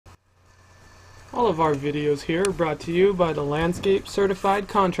All of our videos here are brought to you by the Landscape Certified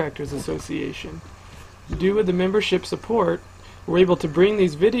Contractors Association. Due to the membership support, we're able to bring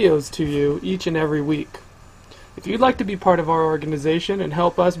these videos to you each and every week. If you'd like to be part of our organization and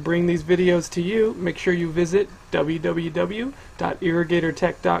help us bring these videos to you, make sure you visit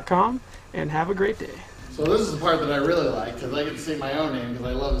www.irrigatortech.com and have a great day. So this is the part that I really like because I get to say my own name because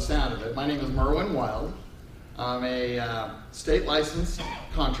I love the sound of it. My name is Merwin Wild. I'm a state licensed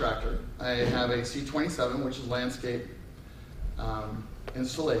contractor. I have a C27, which is landscape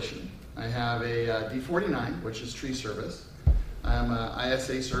installation. I have a D49, which is tree service. I'm a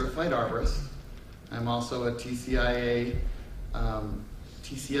ISA certified arborist. I'm also a TCIA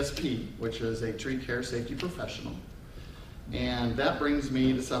TCSP, which is a tree care safety professional. And that brings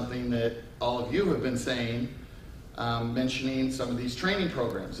me to something that all of you have been saying, mentioning some of these training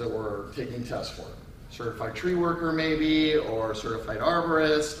programs that we're taking tests for. Certified tree worker maybe, or certified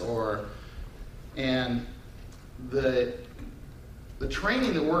arborist, and the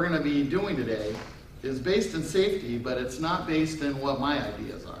training that we're going to be doing today is based in safety, but it's not based in what my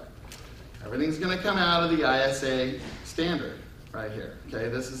ideas are. Everything's going to come out of the ISA standard right here. Okay,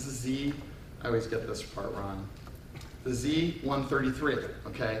 this is the Z, I always get this part wrong, the Z133,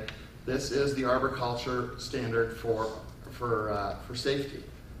 okay? This is the arboriculture standard for safety,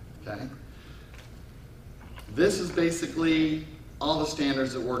 okay? This is basically all the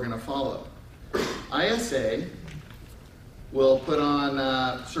standards that we're going to follow. ISA will put on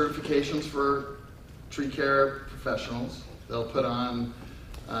certifications for tree care professionals. They'll put on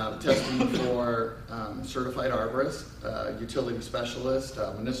testing for certified arborist, utility specialist,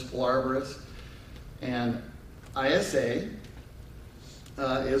 municipal arborist, and ISA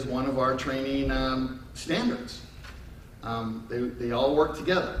is one of our training standards. They all work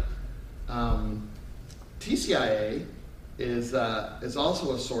together. TCIA is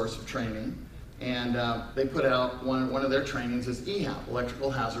also a source of training, and they put out one of their trainings is EHAP, Electrical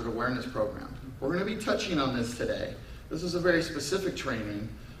Hazard Awareness Program. We're going to be touching on this today. This is a very specific training,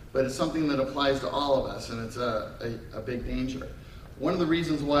 but it's something that applies to all of us, and it's a big danger. One of the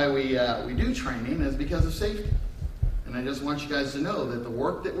reasons why we do training is because of safety. And I just want you guys to know that the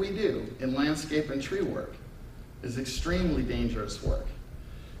work that we do in landscape and tree work is extremely dangerous work.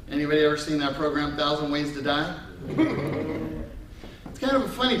 Anybody ever seen that program, 1,000 Ways to Die? It's kind of a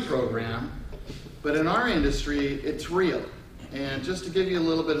funny program, but in our industry, it's real. And just to give you a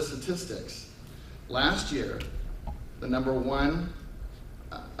little bit of statistics, last year, the #1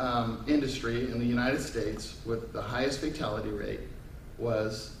 industry in the United States with the highest fatality rate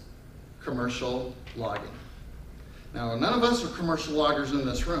was commercial logging. Now, none of us are commercial loggers in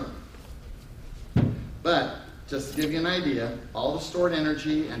this room, but just to give you an idea, all the stored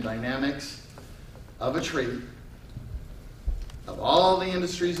energy and dynamics of a tree, of all the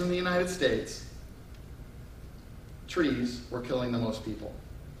industries in the United States, trees were killing the most people.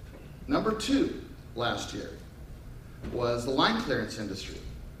 #2 last year was the line clearance industry,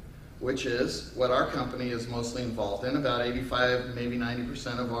 which is what our company is mostly involved in. About 85, maybe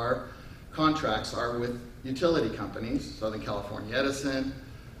 90% of our contracts are with utility companies, Southern California Edison,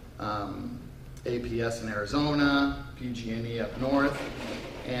 APS in Arizona, PG&E up north.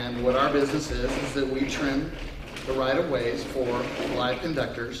 And what our business is that we trim the right-of-ways for live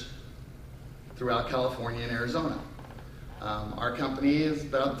conductors throughout California and Arizona. Our company is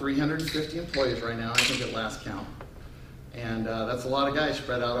about 350 employees right now, I think at last count. And that's a lot of guys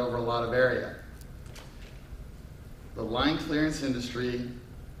spread out over a lot of area. The line clearance industry,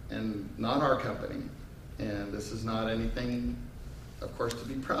 and not our company, and this is not anything, of course, to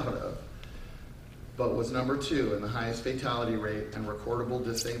be proud of, but was #2 in the highest fatality rate and recordable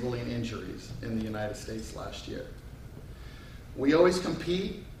disabling injuries in the United States last year. We always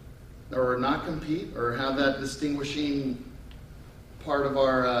compete, or not compete, or have that distinguishing part of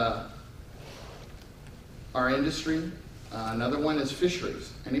our industry. Another one is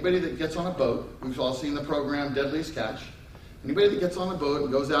fisheries. Anybody that gets on a boat, we've all seen the program Deadliest Catch. Anybody that gets on a boat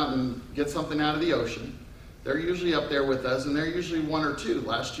and goes out and gets something out of the ocean, they're usually up there with us, and they're usually 1 or 2.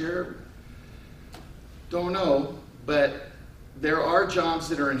 Last year, don't know, but there are jobs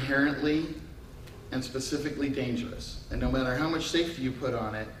that are inherently and specifically dangerous. And no matter how much safety you put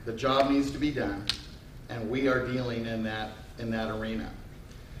on it, the job needs to be done, and we are dealing in that arena.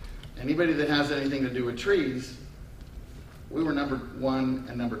 Anybody that has anything to do with trees, we were #1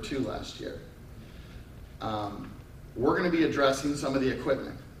 and #2 last year. We're going to be addressing some of the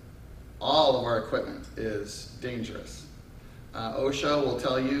equipment. All of our equipment is dangerous. OSHA will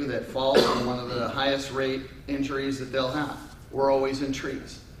tell you that falls are one of the highest rate injuries that they'll have. We're always in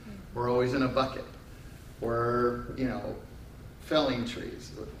trees. We're always in a bucket. We're, felling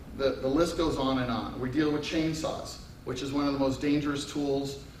trees. The list goes on and on. We deal with chainsaws, which is one of the most dangerous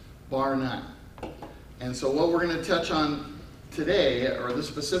tools, bar none. And so what we're going to touch on today, or the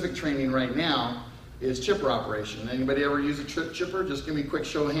specific training right now, is chipper operation. Anybody ever use a chipper? Just give me a quick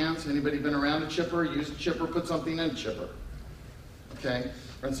show of hands. Anybody been around a chipper, use a chipper, put something in a chipper? Okay.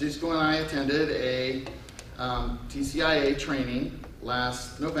 Francisco and I attended a TCIA training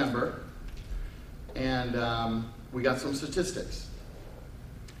last November, and we got some statistics.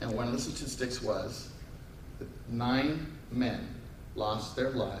 And one of the statistics was that 9 men lost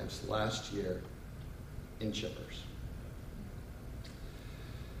their lives last year in chippers.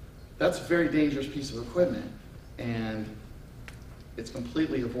 That's a very dangerous piece of equipment, and it's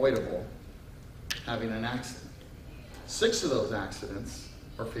completely avoidable having an accident. 6 of those accidents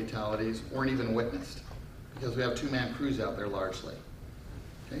or fatalities weren't even witnessed because we have 2-man crews out there largely.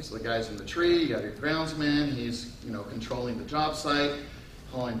 Okay, so the guy's in the tree, you got your groundsman, he's controlling the job site,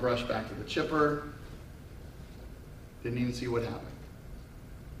 hauling brush back to the chipper. Didn't even see what happened.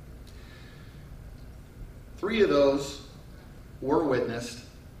 3 of those were witnessed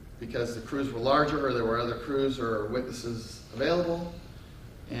because the crews were larger, or there were other crews or witnesses available.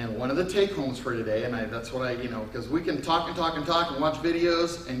 And one of the take-homes for today, and that's what because we can talk and talk and talk and watch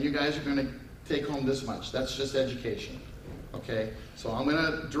videos, and you guys are going to take home this much. That's just education. Okay? So I'm going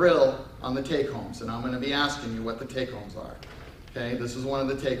to drill on the take-homes, and I'm going to be asking you what the take-homes are. Okay? This is one of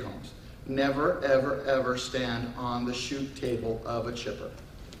the take-homes. Never, ever, ever stand on the chute table of a chipper.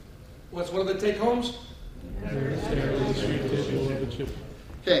 What's one of the take-homes? Never stand on the chute table of a chipper.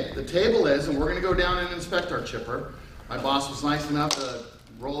 Okay, the table is, and we're going to go down and inspect our chipper. My boss was nice enough to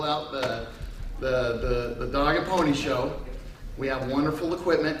roll out the dog and pony show. We have wonderful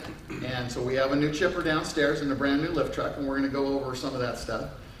equipment, and so we have a new chipper downstairs and a brand new lift truck, and we're going to go over some of that stuff.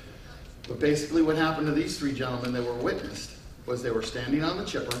 But basically what happened to these 3 gentlemen that were witnessed was they were standing on the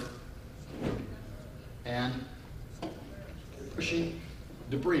chipper and pushing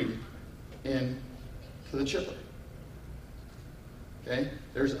debris into the chipper. Okay?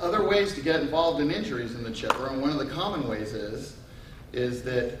 There's other ways to get involved in injuries in the chipper, and one of the common ways is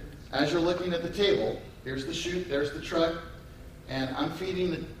that as you're looking at the table, here's the chute, there's the truck, and I'm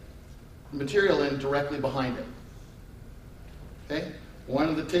feeding the material in directly behind it. Okay? One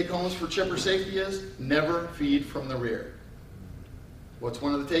of the take-homes for chipper safety is never feed from the rear. What's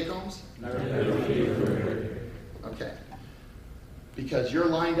one of the take-homes? Never feed from the rear. Okay. Because you're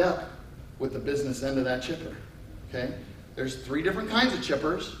lined up with the business end of that chipper. Okay? There's 3 different kinds of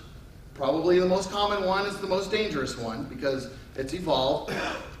chippers. Probably the most common one is the most dangerous one because it's evolved.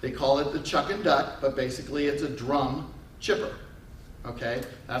 They call it the chuck and duck, but basically it's a drum chipper. Okay?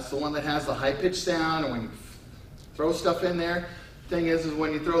 That's the one that has the high-pitched sound, and when you throw stuff in there, the thing is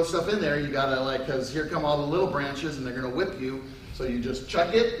when you throw stuff in there, you gotta because here come all the little branches and they're gonna whip you, so you just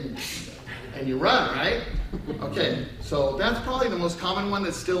chuck it and you run, right? Okay, so that's probably the most common one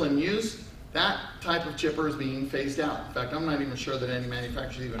that's still in use. That type of chipper is being phased out. In fact, I'm not even sure that any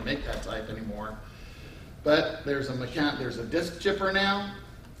manufacturers even make that type anymore. But there's a disc chipper now,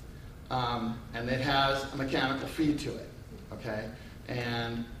 and it has a mechanical feed to it. Okay,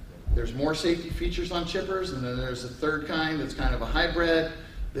 and there's more safety features on chippers, and then there's a third kind that's kind of a hybrid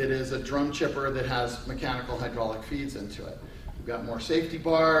that is a drum chipper that has mechanical hydraulic feeds into it. We've got more safety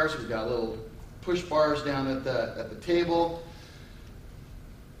bars. We've got little push bars down at the table.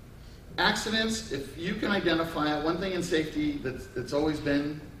 Accidents, if you can identify it, one thing in safety that's always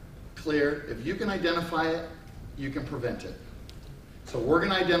been clear, if you can identify it, you can prevent it. So we're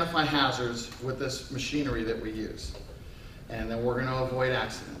going to identify hazards with this machinery that we use. And then we're going to avoid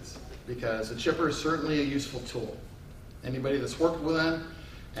accidents because a chipper is certainly a useful tool. Anybody that's worked with them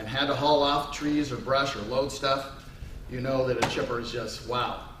and had to haul off trees or brush or load stuff, you know that a chipper is just,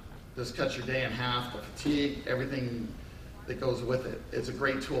 wow, this cuts your day in half, the fatigue, everything that goes with it. It's a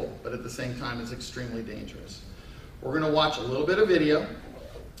great tool, but at the same time, it's extremely dangerous. We're going to watch a little bit of video.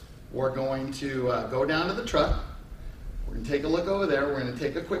 We're going to go down to the truck. We're going to take a look over there. We're going to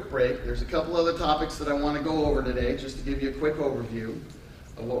take a quick break. There's a couple other topics that I want to go over today, just to give you a quick overview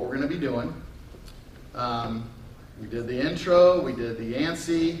of what we're going to be doing. We did the intro. We did the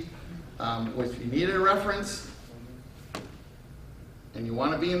ANSI. If you needed a reference, and you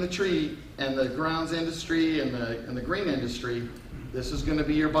want to be in the tree and the grounds industry and the green industry, this is going to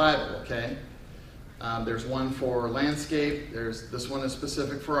be your Bible, okay? There's one for landscape. This one is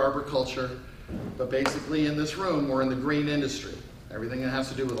specific for arboriculture. But basically in this room, we're in the green industry. Everything that has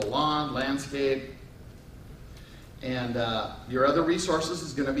to do with the lawn, landscape. And your other resources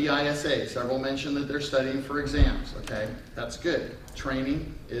is going to be ISA. Several mentioned that they're studying for exams, okay? That's good.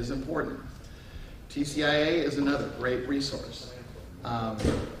 Training is important. TCIA is another great resource.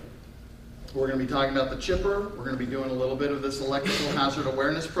 We're going to be talking about the chipper. We're going to be doing a little bit of this electrical hazard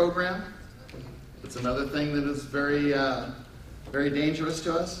awareness program. It's another thing that is very, very dangerous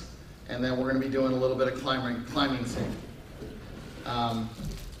to us. And then we're going to be doing a little bit of climbing safety.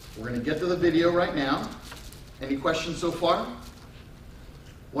 We're going to get to the video right now. Any questions so far?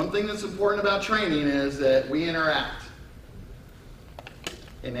 One thing that's important about training is that we interact.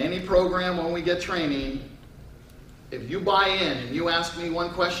 In any program when we get training, if you buy in and you ask me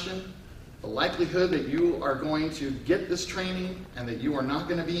one question, the likelihood that you are going to get this training and that you are not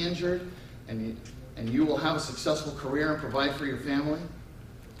going to be injured and you will have a successful career and provide for your family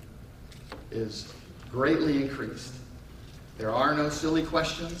is greatly increased. There are no silly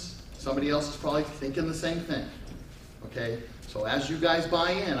questions. Somebody else is probably thinking the same thing. Okay? So as you guys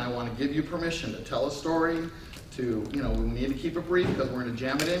buy in, I want to give you permission to tell a story, to, we need to keep it brief because we're going to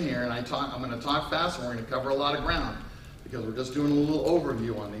jam it in here, and I'm going to talk fast and we're going to cover a lot of ground because we're just doing a little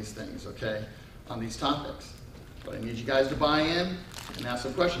overview on these things, okay, on these topics. But I need you guys to buy in and ask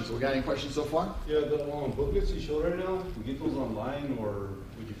some questions. So we got any questions so far? Yeah, the booklets you showed right now, we get those online or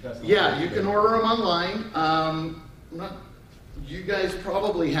would you pass them? Yeah, you can order them online. You guys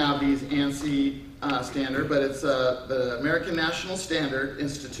probably have these ANSI standard, but it's the American National Standard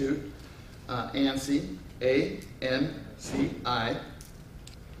Institute, ANSI, A-N-C-I,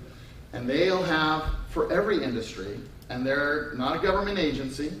 and they'll have for every industry, and they're not a government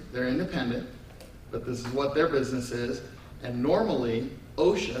agency, they're independent, but this is what their business is, and normally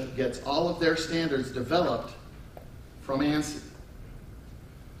OSHA gets all of their standards developed from ANSI.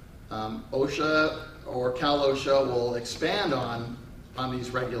 OSHA or Cal OSHA will expand on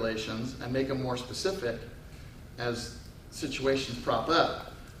these regulations and make them more specific as situations prop up.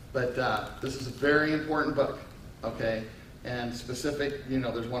 But this is a very important book, okay? And specific,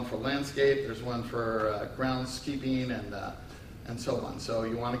 there's one for landscape, there's one for groundskeeping, and so on. So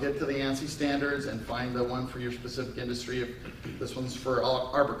you want to get to the ANSI standards and find the one for your specific industry. This one's for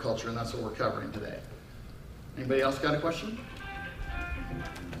arboriculture, and that's what we're covering today. Anybody else got a question?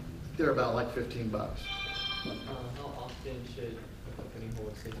 They're about like $15. How often should a company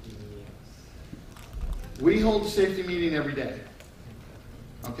hold safety meetings? We hold a safety meeting every day.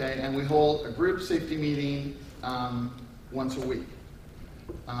 Okay, and we hold a group safety meeting once a week.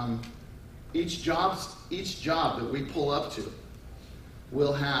 Each job that we pull up to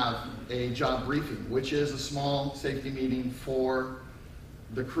will have a job briefing, which is a small safety meeting for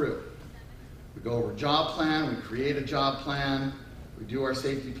the crew. We go over job plan, we create a job plan, we do our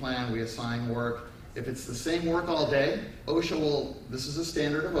safety plan, we assign work. If it's the same work all day, OSHA will, this is a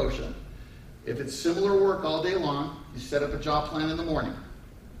standard of OSHA. If it's similar work all day long, you set up a job plan in the morning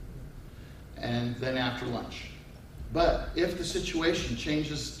and then after lunch. But if the situation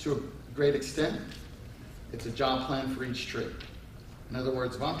changes to a great extent, it's a job plan for each tree. In other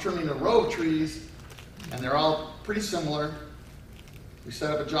words, if I'm trimming a row of trees and they're all pretty similar, we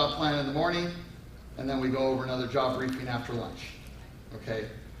set up a job plan in the morning and then we go over another job briefing after lunch. Okay?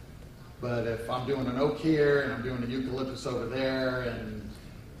 But if I'm doing an oak here and I'm doing a eucalyptus over there, and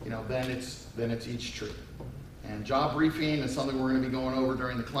then it's each tree. And job briefing is something we're going to be going over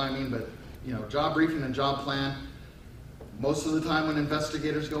during the climbing. But job briefing and job plan. Most of the time, when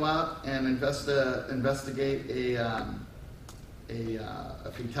investigators go out and investigate a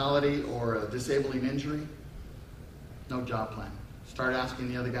fatality or a disabling injury, no job plan. Start asking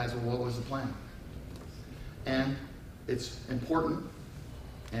the other guys, well, what was the plan? And it's important.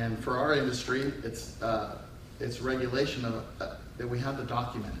 And for our industry, it's regulation of, that we have to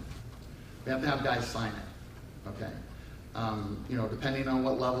document it. We have to have guys sign it. Okay. Depending on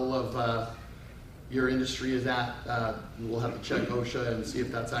what level of your industry is at, we'll have to check OSHA and see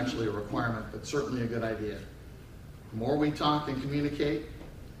if that's actually a requirement. But certainly a good idea. The more we talk and communicate,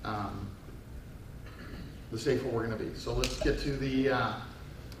 the safer we're going to be. So let's get to the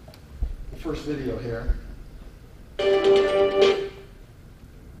first video here.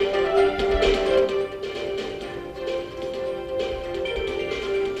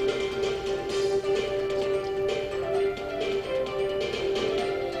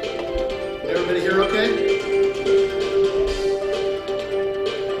 Everybody here okay?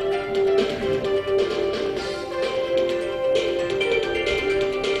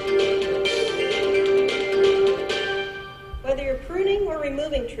 Whether you're pruning or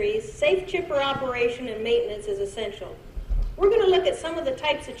removing trees, safe chipper operation and maintenance is essential. We're going to look at some of the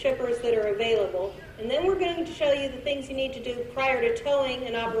types of chippers that are available, and then we're going to show you the things you need to do prior to towing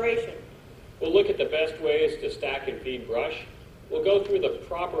and operation. We'll look at the best ways to stack and feed brush. We'll go through the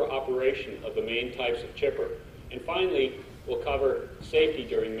proper operation of the main types of chipper. And finally, we'll cover safety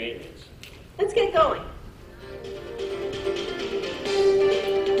during maintenance. Let's get going.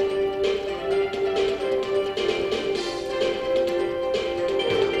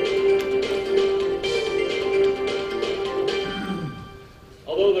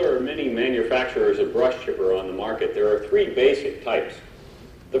 Although there are many manufacturers of brush chipper on the market, there are three basic types.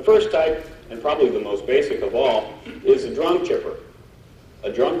 The first type, and probably the most basic of all, is a drum chipper.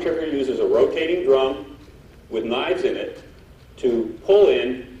 A drum chipper uses a rotating drum with knives in it to pull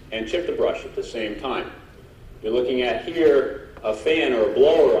in and chip the brush at the same time. You're looking at here a fan or a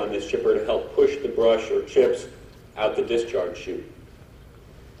blower on this chipper to help push the brush or chips out the discharge chute.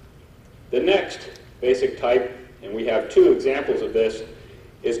 The next basic type, and we have two examples of this,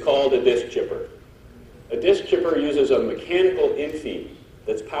 is called a disc chipper. A disc chipper uses a mechanical infeed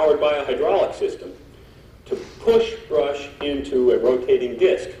that's powered by a hydraulic system to push brush into a rotating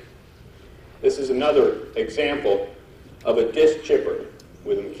disc. This is another example of a disc chipper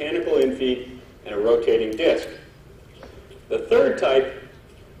with a mechanical infeed and a rotating disc. The third type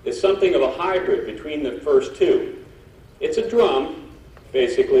is something of a hybrid between the first two. It's a drum,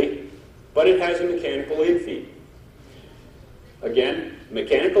 basically, but it has a mechanical infeed. Again,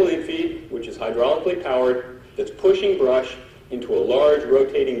 mechanical infeed, which is hydraulically powered, that's pushing brush into a large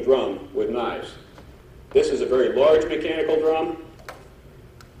rotating drum with knives. This is a very large mechanical drum.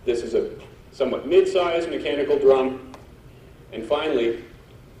 This is a somewhat mid-sized mechanical drum. And finally,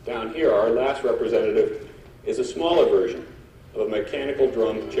 down here, our last representative is a smaller version of a mechanical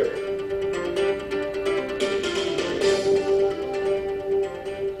drum chipper.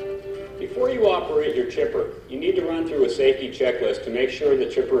 Before you operate your chipper, you need to run through a safety checklist to make sure the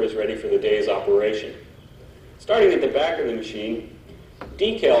chipper is ready for the day's operation. Starting at the back of the machine,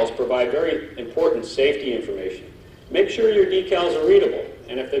 decals provide very important safety information. Make sure your decals are readable,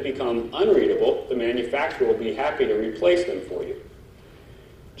 and if they become unreadable, the manufacturer will be happy to replace them for you.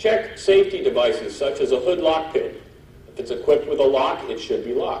 Check safety devices such as a hood lock pin. If it's equipped with a lock, it should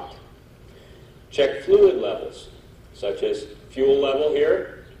be locked. Check fluid levels, such as fuel level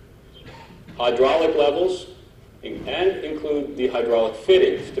here, hydraulic levels, and include the hydraulic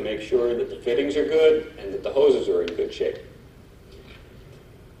fittings to make sure that the fittings are good and that the hoses are in good shape.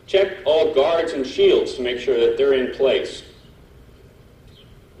 Check all guards and shields to make sure that they're in place.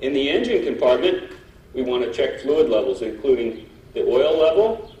 In the engine compartment, we want to check fluid levels, including the oil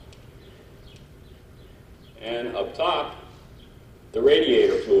level, and up top, the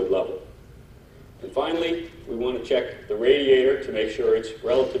radiator fluid level. And finally, we want to check the radiator to make sure it's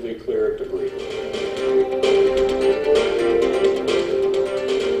relatively clear of debris.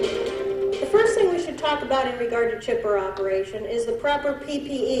 The first thing we should talk about in regard to chipper operation is the proper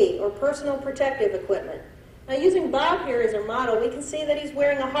PPE, or personal protective equipment. Now, using Bob here as our model, we can see that he's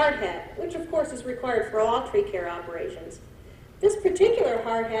wearing a hard hat, which of course is required for all tree care operations. This particular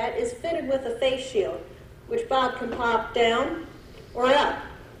hard hat is fitted with a face shield, which Bob can pop down or up.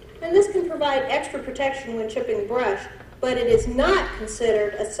 And this can provide extra protection when chipping brush, but it is not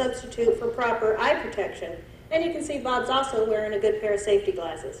considered a substitute for proper eye protection. And you can see Bob's also wearing a good pair of safety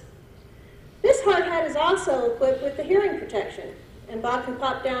glasses. This hard hat is also equipped with the hearing protection, and Bob can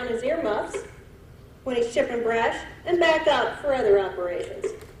pop down his earmuffs when he's chipping brush and back up for other operations.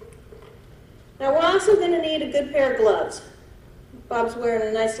 Now, we're also going to need a good pair of gloves. Bob's wearing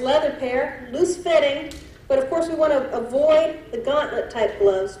a nice leather pair, loose fitting, but of course we want to avoid the gauntlet type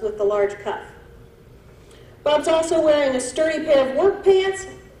gloves with the large cuff. Bob's also wearing a sturdy pair of work pants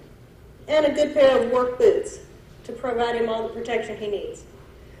and a good pair of work boots to provide him all the protection he needs.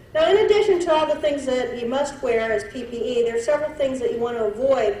 Now, in addition to all the things that you must wear as PPE, there are several things that you want to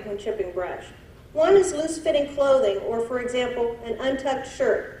avoid when chipping brush. One is loose-fitting clothing, or for example, an untucked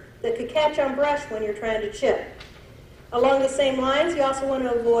shirt that could catch on brush when you're trying to chip. Along the same lines, you also want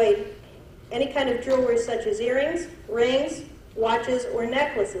to avoid any kind of jewelry such as earrings, rings, watches, or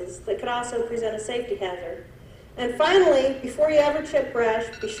necklaces that could also present a safety hazard. And finally, before you ever chip brush,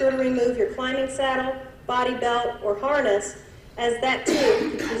 be sure to remove your climbing saddle, body belt, or harness, as that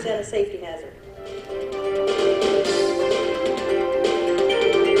too could present a safety hazard.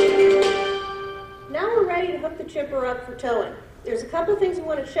 Now we're ready to hook the chipper up for towing. There's a couple of things we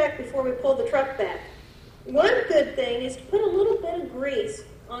want to check before we pull the truck back. One good thing is to put a little bit of grease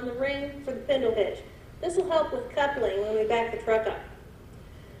on the ring for the spindle hitch. This will help with coupling when we back the truck up.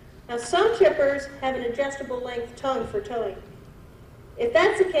 Now, some chippers have an adjustable length tongue for towing. If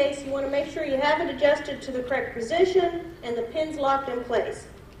that's the case, you want to make sure you have it adjusted to the correct position and the pins locked in place.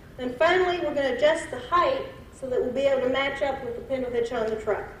 And finally, we're going to adjust the height so that we'll be able to match up with the spindle hitch on the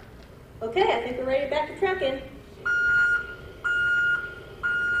truck. Okay, I think we're ready to back the truck in.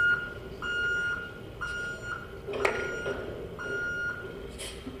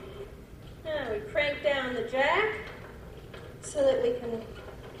 Now we crank down the jack so so that we can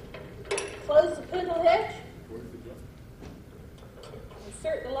close the pintle hitch,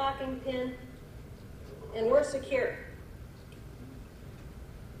 insert the locking pin, and we're secure.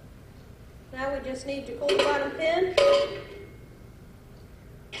 Now we just need to pull the bottom pin.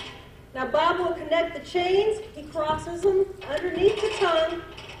 Now Bob will connect the chains. He crosses them underneath the tongue,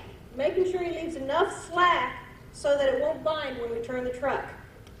 making sure he leaves enough slack so that it won't bind when we turn the truck.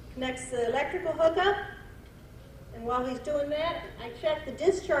 Connects the electrical hookup, and while he's doing that, I check the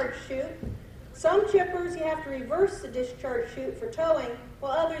discharge chute. Some chippers you have to reverse the discharge chute for towing,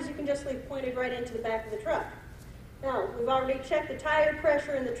 while others you can just leave pointed right into the back of the truck. Now, we've already checked the tire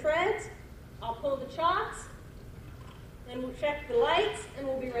pressure in the treads. I'll pull the chocks, then we'll check the lights, and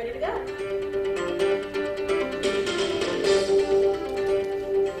we'll be ready to go.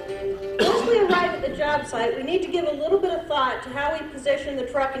 Once we arrive at the job site, we need to give a little bit of thought to how we position the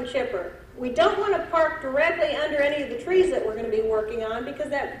truck and chipper. We don't want to park directly under any of the trees that we're going to be working on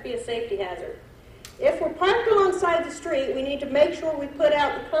because that could be a safety hazard. If we're parked alongside the street, we need to make sure we put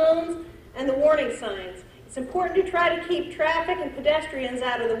out the cones and the warning signs. It's important to try to keep traffic and pedestrians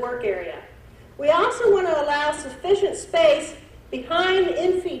out of the work area. We also want to allow sufficient space behind the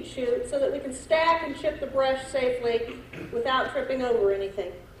in-feed chute so that we can stack and chip the brush safely without tripping over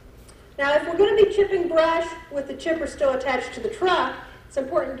anything. Now, if we're going to be chipping brush with the chipper still attached to the truck, it's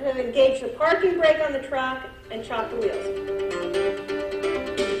important to engage the parking brake on the truck and chop the wheels.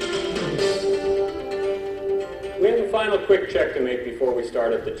 We have a final quick check to make before we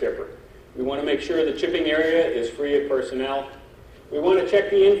start up the chipper. We want to make sure the chipping area is free of personnel. We want to check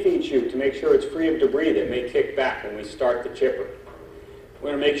the in-feed chute to make sure it's free of debris that may kick back when we start the chipper. We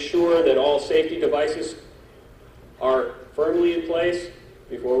want to make sure that all safety devices are firmly in place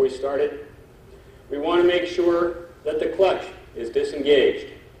before we start it. We want to make sure that the clutch is disengaged.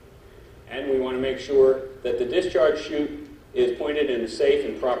 And we want to make sure that the discharge chute is pointed in a safe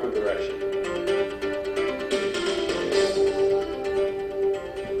and proper direction.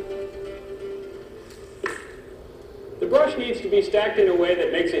 The brush needs to be stacked in a way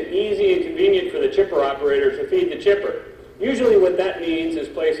that makes it easy and convenient for the chipper operator to feed the chipper. Usually what that means is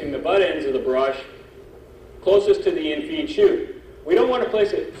placing the butt ends of the brush closest to the in-feed chute. We don't want to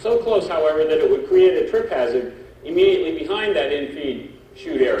place it so close, however, that it would create a trip hazard immediately behind that in-feed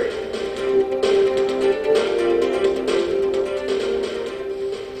chute area.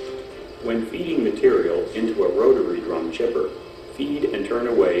 When feeding material into a rotary drum chipper, feed and turn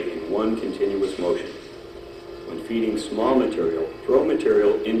away in one continuous motion. When feeding small material, throw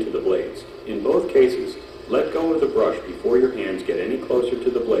material into the blades. In both cases, let go of the brush before your hands get any closer to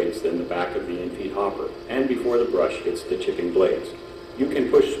the blades than the back of the in-feed hopper, and before the brush hits the chipping blades. You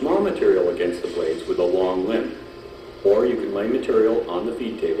can push small material against the blades with a long limb, or you can lay material on the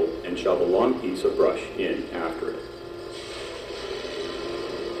feed table and shove a long piece of brush in after it.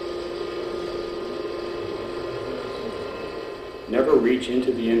 Never reach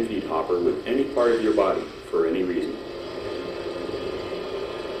into the in-feed hopper with any part of your body for any reason.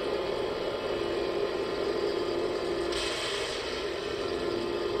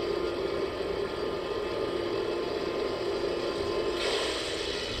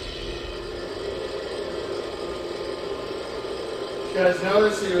 You guys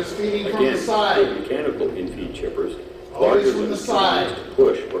notice he was feeding from the Again, side. with mechanical in-feed chippers, Always larger from the limbs side. can be used to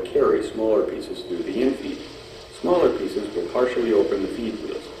push or carry smaller pieces through the in-feed. Smaller pieces will partially open the feed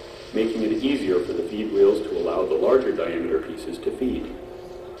wheels, making it easier for the feed wheels to allow the larger diameter pieces to feed.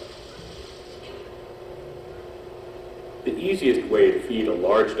 The easiest way to feed a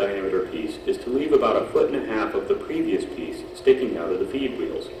large diameter piece is to leave about 1.5 feet of the previous piece sticking out of the feed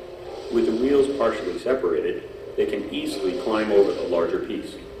wheels. With the wheels partially separated, they can easily climb over the larger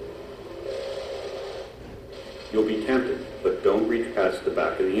piece. You'll be tempted, but don't reach past the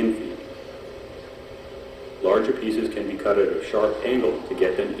back of the in-feed. Larger pieces can be cut at a sharp angle to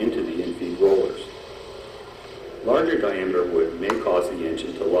get them into the in-feed rollers. Larger diameter wood may cause the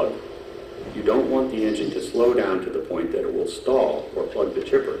engine to lug. You don't want the engine to slow down to the point that it will stall or plug the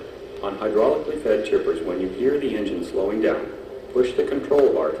chipper. On hydraulically fed chippers, when you hear the engine slowing down, push the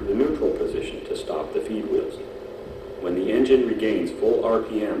control bar to the neutral position to stop the feed wheels. When the engine regains full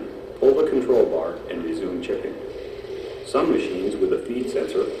RPM, pull the control bar and resume chipping. Some machines with a feed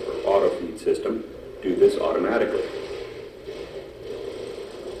sensor or auto feed system do this automatically.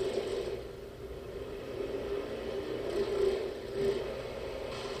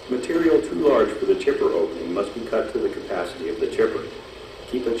 Material too large for the chipper opening must be cut to the capacity of the chipper.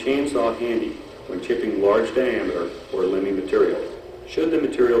 Keep a chainsaw handy when chipping large diameter or limbing material. Should the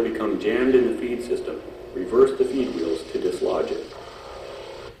material become jammed in the feed system, reverse the feed wheels to dislodge it.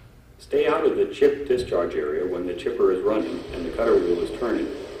 Stay out of the chip discharge area when the chipper is running and the cutter wheel is turning,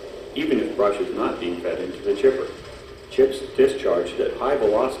 even if brush is not being fed into the chipper. Chips discharged at high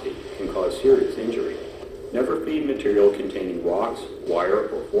velocity can cause serious injury. Never feed material containing rocks, wire,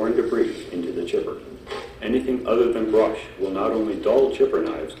 or foreign debris into the chipper. Anything other than brush will not only dull chipper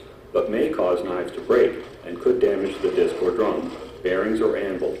knives, but may cause knives to break and could damage the disc or drum, bearings or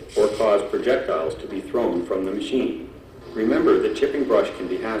anvil, or cause projectiles to be thrown from the machine. Remember that chipping brush can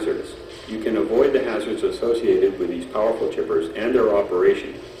be hazardous. You can avoid the hazards associated with these powerful chippers and their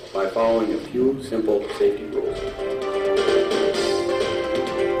operation by following a few simple safety rules.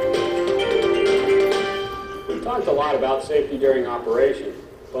 We've talked a lot about safety during operation,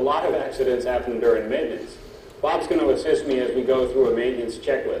 but a lot of accidents happen during maintenance. Bob's going to assist me as we go through a maintenance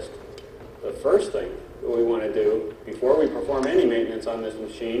checklist. The first thing that we want to do before we perform any maintenance on this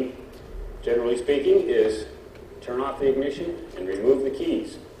machine, generally speaking, is turn off the ignition and remove the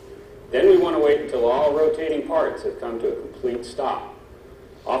keys. Then we want to wait until all rotating parts have come to a complete stop.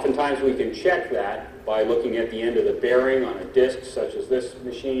 Oftentimes we can check that by looking at the end of the bearing on a disc such as this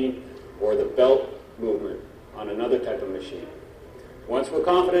machine or the belt movement on another type of machine. Once we're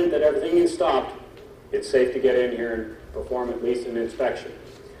confident that everything is stopped, it's safe to get in here and perform at least an inspection.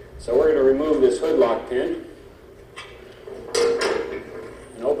 So we're going to remove this hood lock pin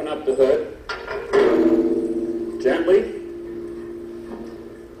and open up the hood gently.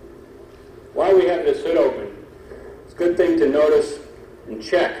 While we have this hood open, it's a good thing to notice and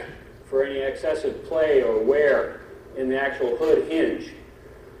check for any excessive play or wear in the actual hood hinge.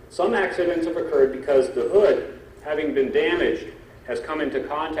 Some accidents have occurred because the hood, having been damaged, has come into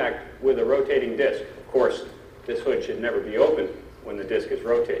contact with a rotating disc. Of course, this hood should never be open when the disc is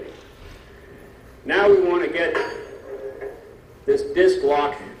rotating. Now we want to get this disc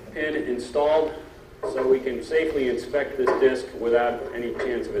lock pin installed so we can safely inspect this disc without any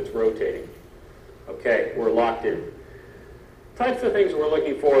chance of its rotating. Okay, we're locked in. Types of things we're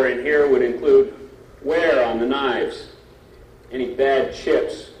looking for in here would include wear on the knives, any bad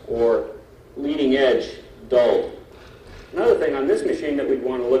chips or leading edge dulled. Another thing on this machine that we'd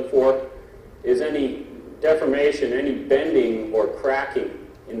want to look for is any deformation, any bending or cracking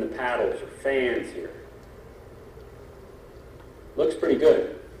in the paddles or fans here. Looks pretty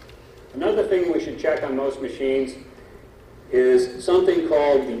good. Another thing we should check on most machines is something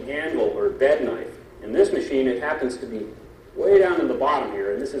called the anvil or bed knife. In this machine, it happens to be way down in the bottom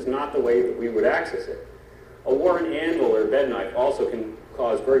here, and this is not the way that we would access it. A worn anvil or bed knife also can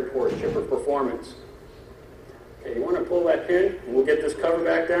cause very poor chipper performance. Okay, you want to pull that pin, and we'll get this cover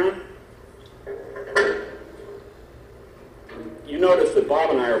back down. You notice that Bob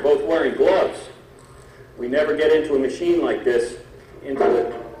and I are both wearing gloves. We never get into a machine like this, into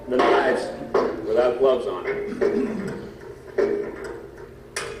the knives, without gloves on.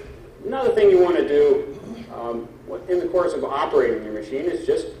 Another thing you want to do in the course of operating your machine is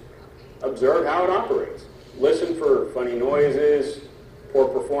just observe how it operates. Listen for funny noises, poor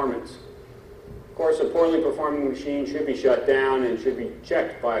performance. Of course, a poorly performing machine should be shut down and should be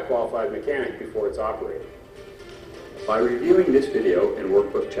checked by a qualified mechanic before it's operated. By reviewing this video in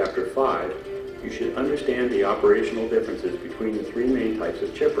Workbook Chapter 5, you should understand the operational differences between the three main types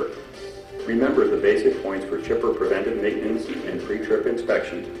of chipper. Remember the basic points for chipper preventive maintenance and pre-trip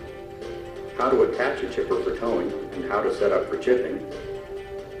inspection, how to attach a chipper for towing, and how to set up for chipping.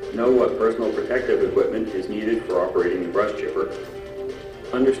 Know what personal protective equipment is needed for operating the brush chipper.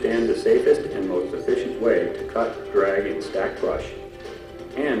 Understand the safest and most efficient way to cut, drag, and stack brush.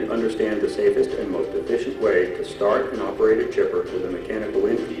 And understand the safest and most efficient way to start and operate a chipper with a mechanical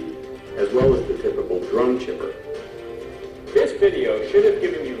infeed, as well as the typical drum chipper. This video should have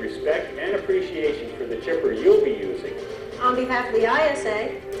given you respect and appreciation for the chipper you'll be using. On behalf of the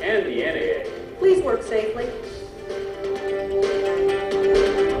ISA and the NAA. Please work safely.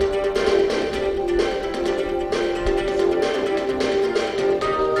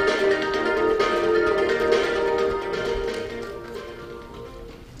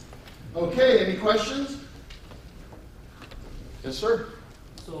 Okay, any questions? Yes, sir.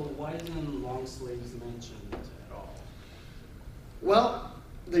 So why isn't long sleeves mentioned at all? Well,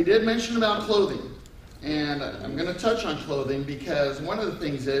 they did mention about clothing. And I'm going to touch on clothing because one of the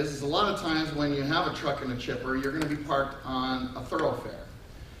things is a lot of times when you have a truck and a chipper, you're going to be parked on a thoroughfare.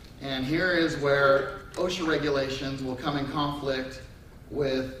 And here is where OSHA regulations will come in conflict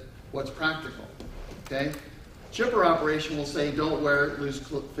with what's practical. Okay? Chipper operation will say don't wear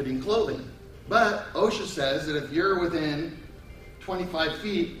loose-fitting clothing. But OSHA says that if you're within 25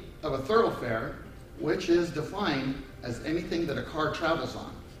 feet of a thoroughfare, which is defined as anything that a car travels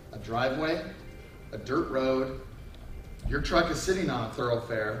on, a driveway, a dirt road, your truck is sitting on a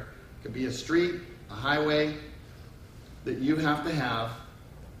thoroughfare, It could be a street, a highway, that you have to have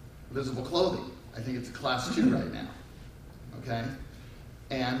visible clothing. I think it's a class 2 right now, okay?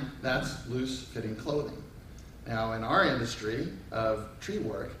 And that's loose fitting clothing. Now in our industry of tree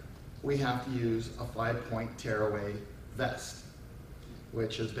work, we have to use a 5-point tearaway vest,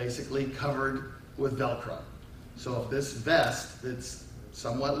 which is basically covered with Velcro. So if this vest that's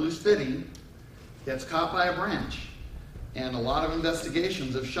somewhat loose fitting gets caught by a branch, and a lot of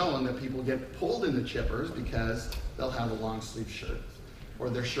investigations have shown that people get pulled into chippers because they'll have a long sleeve shirt, or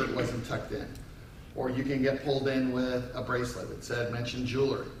their shirt wasn't tucked in. Or you can get pulled in with a bracelet that said, mention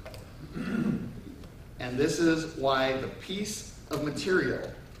jewelry. And this is why the piece of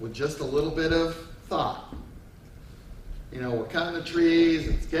material, with just a little bit of thought, you know, we're cutting the trees,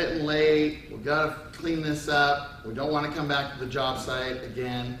 it's getting late, we've got to clean this up, we don't want to come back to the job site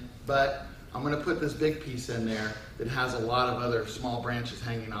again, but I'm going to put this big piece in there that has a lot of other small branches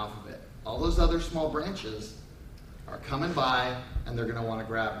hanging off of it. All those other small branches are coming by and they're going to want to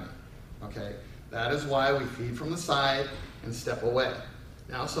grab me, okay? That is why we feed from the side and step away.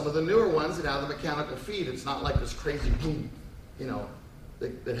 Now, some of the newer ones that have the mechanical feed, it's not like this crazy boom, you know,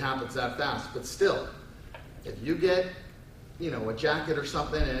 that happens that fast. But still, if you get, you know, a jacket or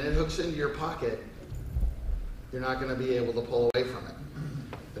something and it hooks into your pocket, you're not going to be able to pull away from it.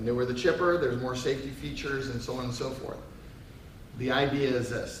 The newer the chipper, there's more safety features and so on and so forth. The idea is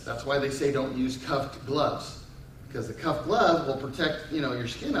this. That's why they say don't use cuffed gloves, because the cuffed glove will protect, you know, your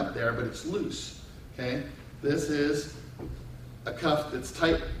skin up there, but it's loose. Okay, this is a cuff that's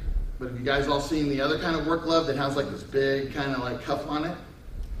tight. But have you guys all seen the other kind of work glove that has like this big kind of like cuff on it?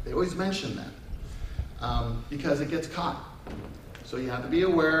 They always mention that because it gets caught. So you have to be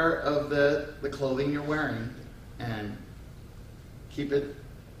aware of the clothing you're wearing and keep it.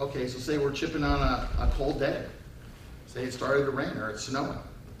 Okay, so say we're chipping on a cold day. Say it started to rain or it's snowing.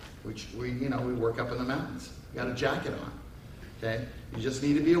 We work up in the mountains. You got a jacket on. Okay, you just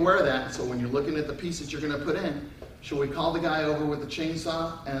need to be aware of that. So when you're looking at the piece that you're going to put in, should we call the guy over with the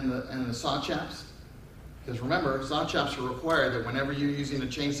chainsaw and the saw chaps? Because remember, saw chaps are required that whenever you're using a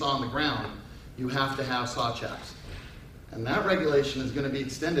chainsaw on the ground, you have to have saw chaps. And that regulation is going to be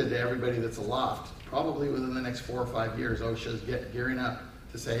extended to everybody that's aloft. Probably within the next 4 or 5 years, OSHA's gearing up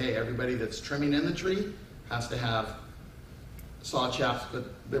to say, hey, everybody that's trimming in the tree has to have saw chaps, but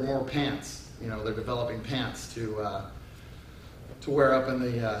they're more pants. You know, they're developing pants to wear up in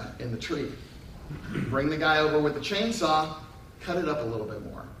the tree. Bring the guy over with the chainsaw, cut it up a little bit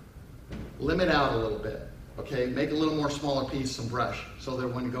more. Limit out a little bit, okay? Make a little more smaller piece, some brush, so that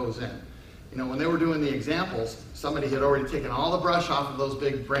when it goes in. You know, when they were doing the examples, somebody had already taken all the brush off of those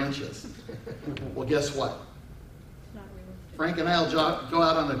big branches. Well, guess what? Frank and I will go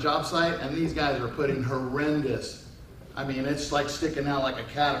out on a job site, and these guys are putting horrendous, I mean, it's like sticking out like a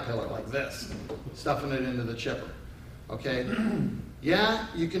caterpillar, like this, stuffing it into the chipper, okay? Yeah,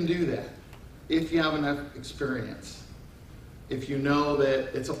 you can do that if you have enough experience. If you know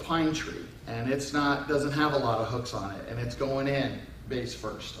that it's a pine tree, and it's not, doesn't have a lot of hooks on it, and it's going in base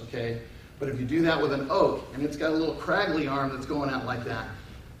first, okay? But if you do that with an oak, and it's got a little craggly arm that's going out like that,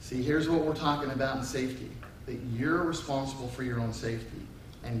 see, here's what we're talking about in safety, that you're responsible for your own safety,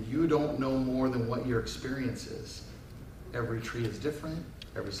 and you don't know more than what your experience is. Every tree is different,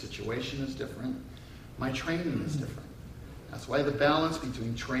 every situation is different, my training is different. That's why the balance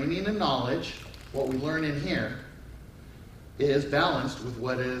between training and knowledge, what we learn in here, is balanced with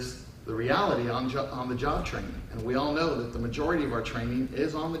what is the reality on the job training. And we all know that the majority of our training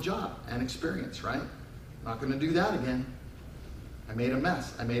is on the job and experience, right? I'm not going to do that again. I made a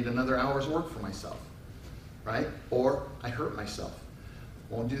mess. I made another hour's work for myself, right? Or I hurt myself.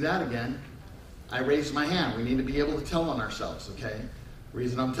 Won't do that again. I raised my hand. We need to be able to tell on ourselves, okay? The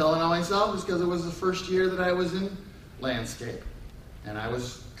reason I'm telling on myself is because it was the first year that I was in landscape, and I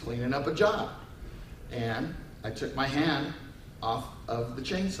was cleaning up a job, and I took my hand off of the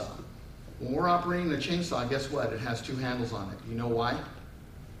chainsaw. When we're operating a chainsaw, guess what? It has 2 handles on it. You know why? One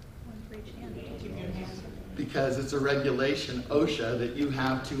for each hand. Keep your hands. Because it's a regulation, OSHA, that you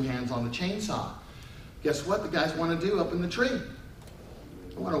have 2 hands on the chainsaw. Guess what the guys want to do up in the tree?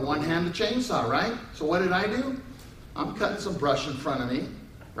 I want a one-handed chainsaw, right? So what did I do? I'm cutting some brush in front of me,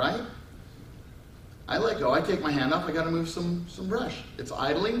 right? I let go, I take my hand off, I gotta move some brush. It's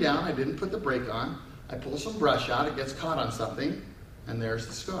idling down, I didn't put the brake on. I pull some brush out, it gets caught on something, and there's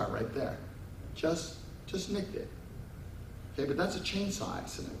the scar right there. Just nicked it. Okay, but that's a chainsaw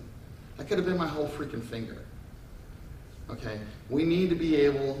accident. That could have been my whole freaking finger. Okay, we need to be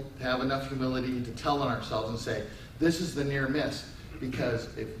able to have enough humility to tell on ourselves and say, this is the near miss. Because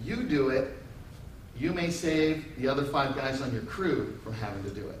if you do it, you may save the other 5 guys on your crew from having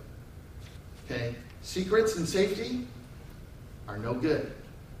to do it. Okay? Secrets and safety are no good.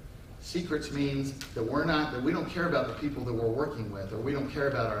 Secrets means that we don't care about the people that we're working with, or we don't care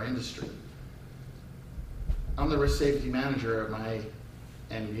about our industry. I'm the risk safety manager of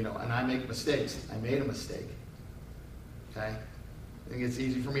and I make mistakes. I made a mistake. Okay? I think it's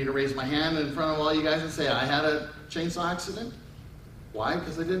easy for me to raise my hand in front of all you guys and say, I had a chainsaw accident. Why?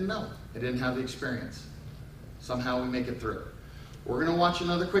 Because I didn't know. I didn't have the experience. Somehow we make it through. We're going to watch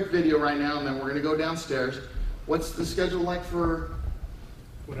another quick video right now, and then we're going to go downstairs. What's the schedule like for?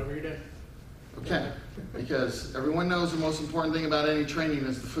 Whatever you're doing. Okay, because everyone knows the most important thing about any training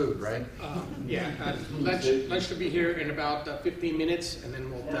is the food, right? Lunch should be here in about 15 minutes, and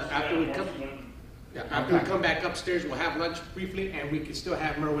then after we come back upstairs, we'll have lunch briefly, and we can still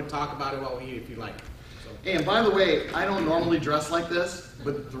have Merwin talk about it while we eat if you like. And by the way, I don't normally dress like this,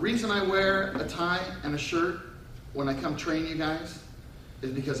 but the reason I wear a tie and a shirt when I come train you guys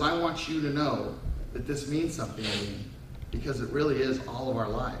is because I want you to know that this means something to me, because it really is all of our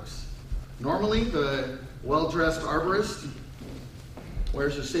lives. Normally, the well-dressed arborist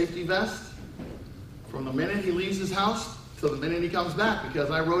wears a safety vest from the minute he leaves his house to the minute he comes back, because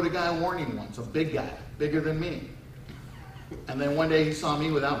I wrote a guy a warning once, a big guy, bigger than me. And then one day he saw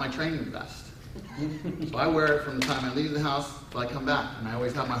me without my training vest. So I wear it from the time I leave the house till I come back. And I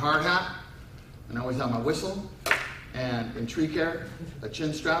always have my hard hat, and I always have my whistle. And in tree care, a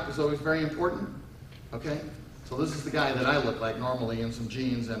chin strap is always very important. Okay? So this is the guy that I look like normally in some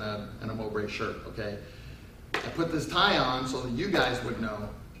jeans and a Mowbray shirt. Okay? I put this tie on so that you guys would know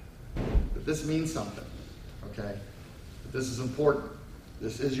that this means something. Okay? That this is important.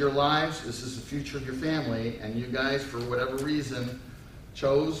 This is your lives. This is the future of your family. And you guys, for whatever reason,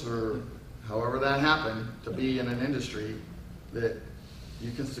 chose, or however that happened, to be in an industry that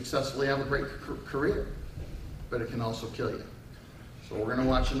you can successfully have a great career, but it can also kill you. So we're going to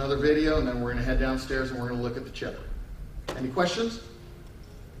watch another video, and then we're going to head downstairs and we're going to look at the chipper. Any questions?